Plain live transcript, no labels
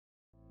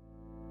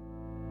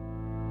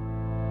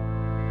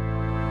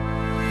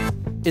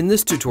In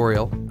this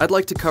tutorial, I'd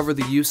like to cover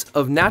the use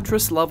of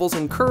Nattress Levels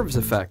and Curves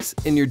effects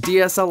in your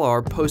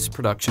DSLR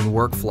post-production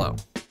workflow.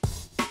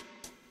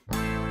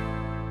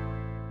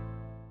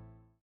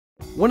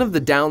 One of the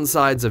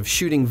downsides of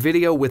shooting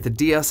video with a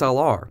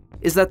DSLR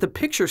is that the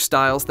picture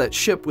styles that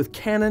ship with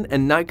Canon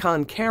and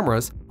Nikon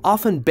cameras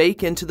often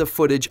bake into the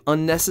footage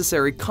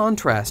unnecessary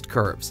contrast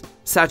curves,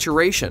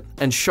 saturation,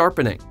 and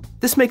sharpening.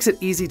 This makes it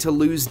easy to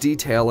lose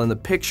detail in the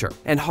picture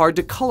and hard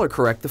to color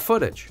correct the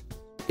footage.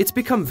 It's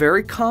become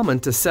very common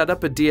to set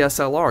up a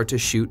DSLR to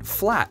shoot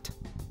flat.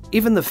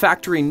 Even the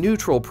factory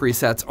neutral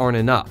presets aren't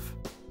enough.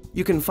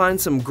 You can find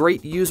some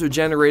great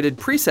user-generated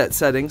preset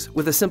settings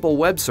with a simple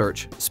web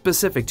search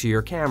specific to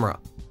your camera.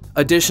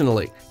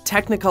 Additionally,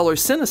 Technicolor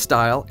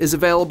CineStyle is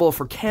available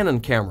for Canon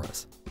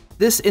cameras.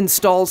 This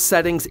installs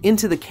settings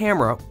into the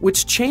camera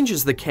which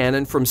changes the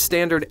Canon from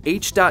standard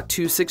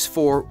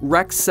H.264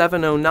 Rec.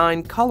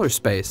 709 color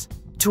space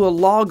to a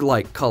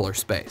log-like color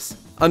space,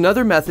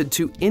 another method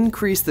to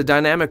increase the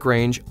dynamic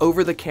range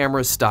over the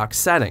camera's stock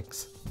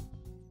settings.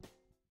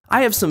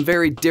 I have some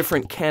very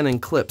different Canon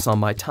clips on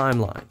my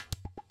timeline.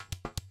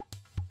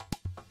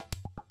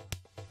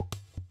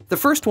 The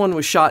first one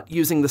was shot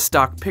using the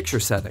stock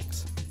picture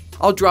settings.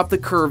 I'll drop the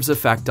curves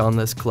effect on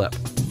this clip.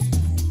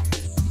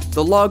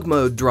 The log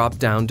mode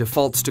drop-down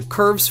defaults to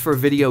curves for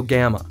video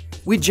gamma.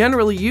 We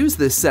generally use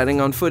this setting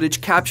on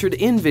footage captured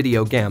in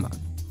video gamma,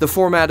 the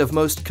format of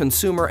most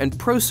consumer and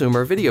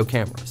prosumer video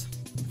cameras.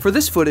 For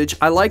this footage,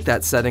 I like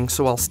that setting,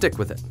 so I'll stick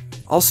with it.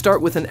 I'll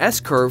start with an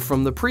S-curve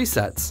from the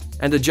presets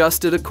and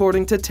adjust it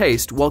according to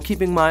taste while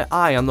keeping my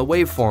eye on the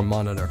waveform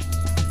monitor.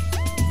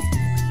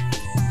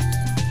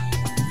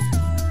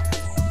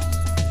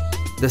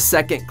 The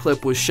second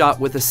clip was shot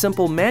with a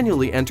simple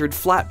manually entered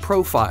flat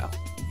profile.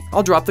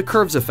 I'll drop the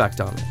curves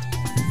effect on it.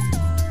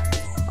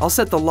 I'll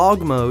set the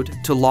log mode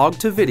to log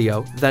to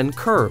video, then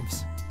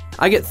curves.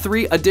 I get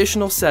 3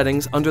 additional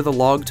settings under the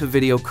log to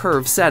video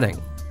curve setting.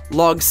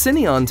 Log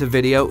Cineon to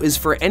video is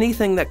for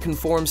anything that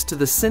conforms to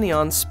the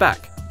Cineon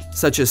spec,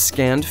 such as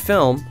scanned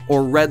film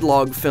or red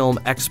log film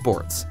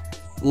exports.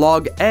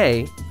 Log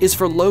A is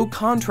for low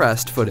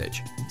contrast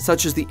footage,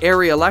 such as the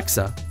Arri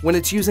Alexa when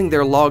it's using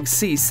their Log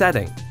C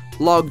setting.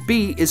 Log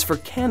B is for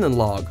Canon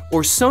log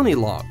or Sony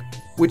log,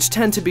 which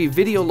tend to be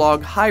video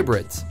log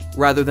hybrids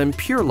rather than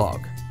pure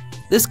log.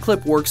 This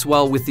clip works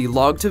well with the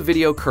log to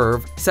video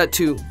curve set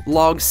to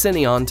log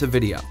Cineon to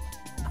video.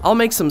 I'll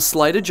make some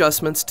slight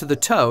adjustments to the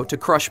toe to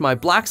crush my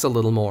blacks a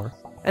little more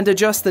and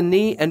adjust the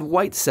knee and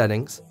white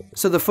settings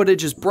so the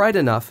footage is bright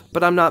enough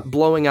but I'm not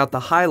blowing out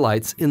the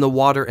highlights in the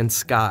water and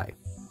sky.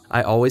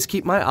 I always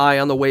keep my eye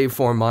on the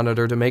waveform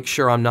monitor to make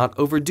sure I'm not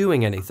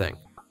overdoing anything.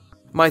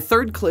 My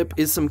third clip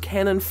is some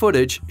Canon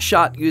footage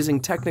shot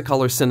using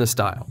Technicolor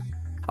CineStyle.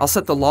 I'll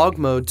set the log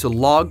mode to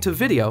log to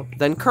video,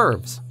 then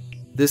curves.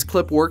 This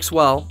clip works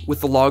well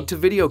with the log to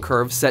video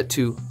curve set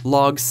to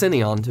log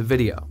Cineon to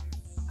video.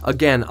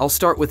 Again, I'll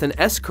start with an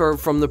S-curve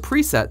from the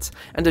presets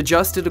and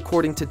adjust it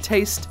according to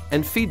taste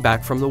and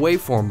feedback from the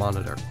waveform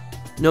monitor.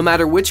 No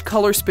matter which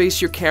color space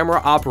your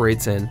camera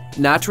operates in,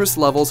 Nattress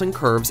Levels and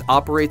Curves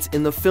operates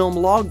in the film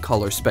log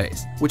color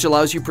space, which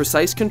allows you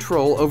precise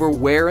control over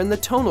where in the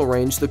tonal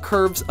range the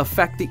curves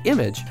affect the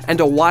image and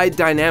a wide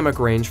dynamic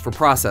range for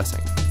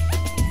processing.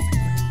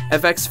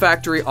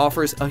 FxFactory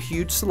offers a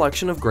huge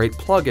selection of great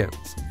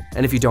plugins,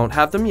 and if you don't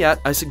have them yet,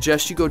 I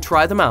suggest you go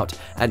try them out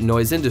at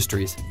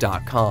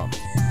noiseindustries.com.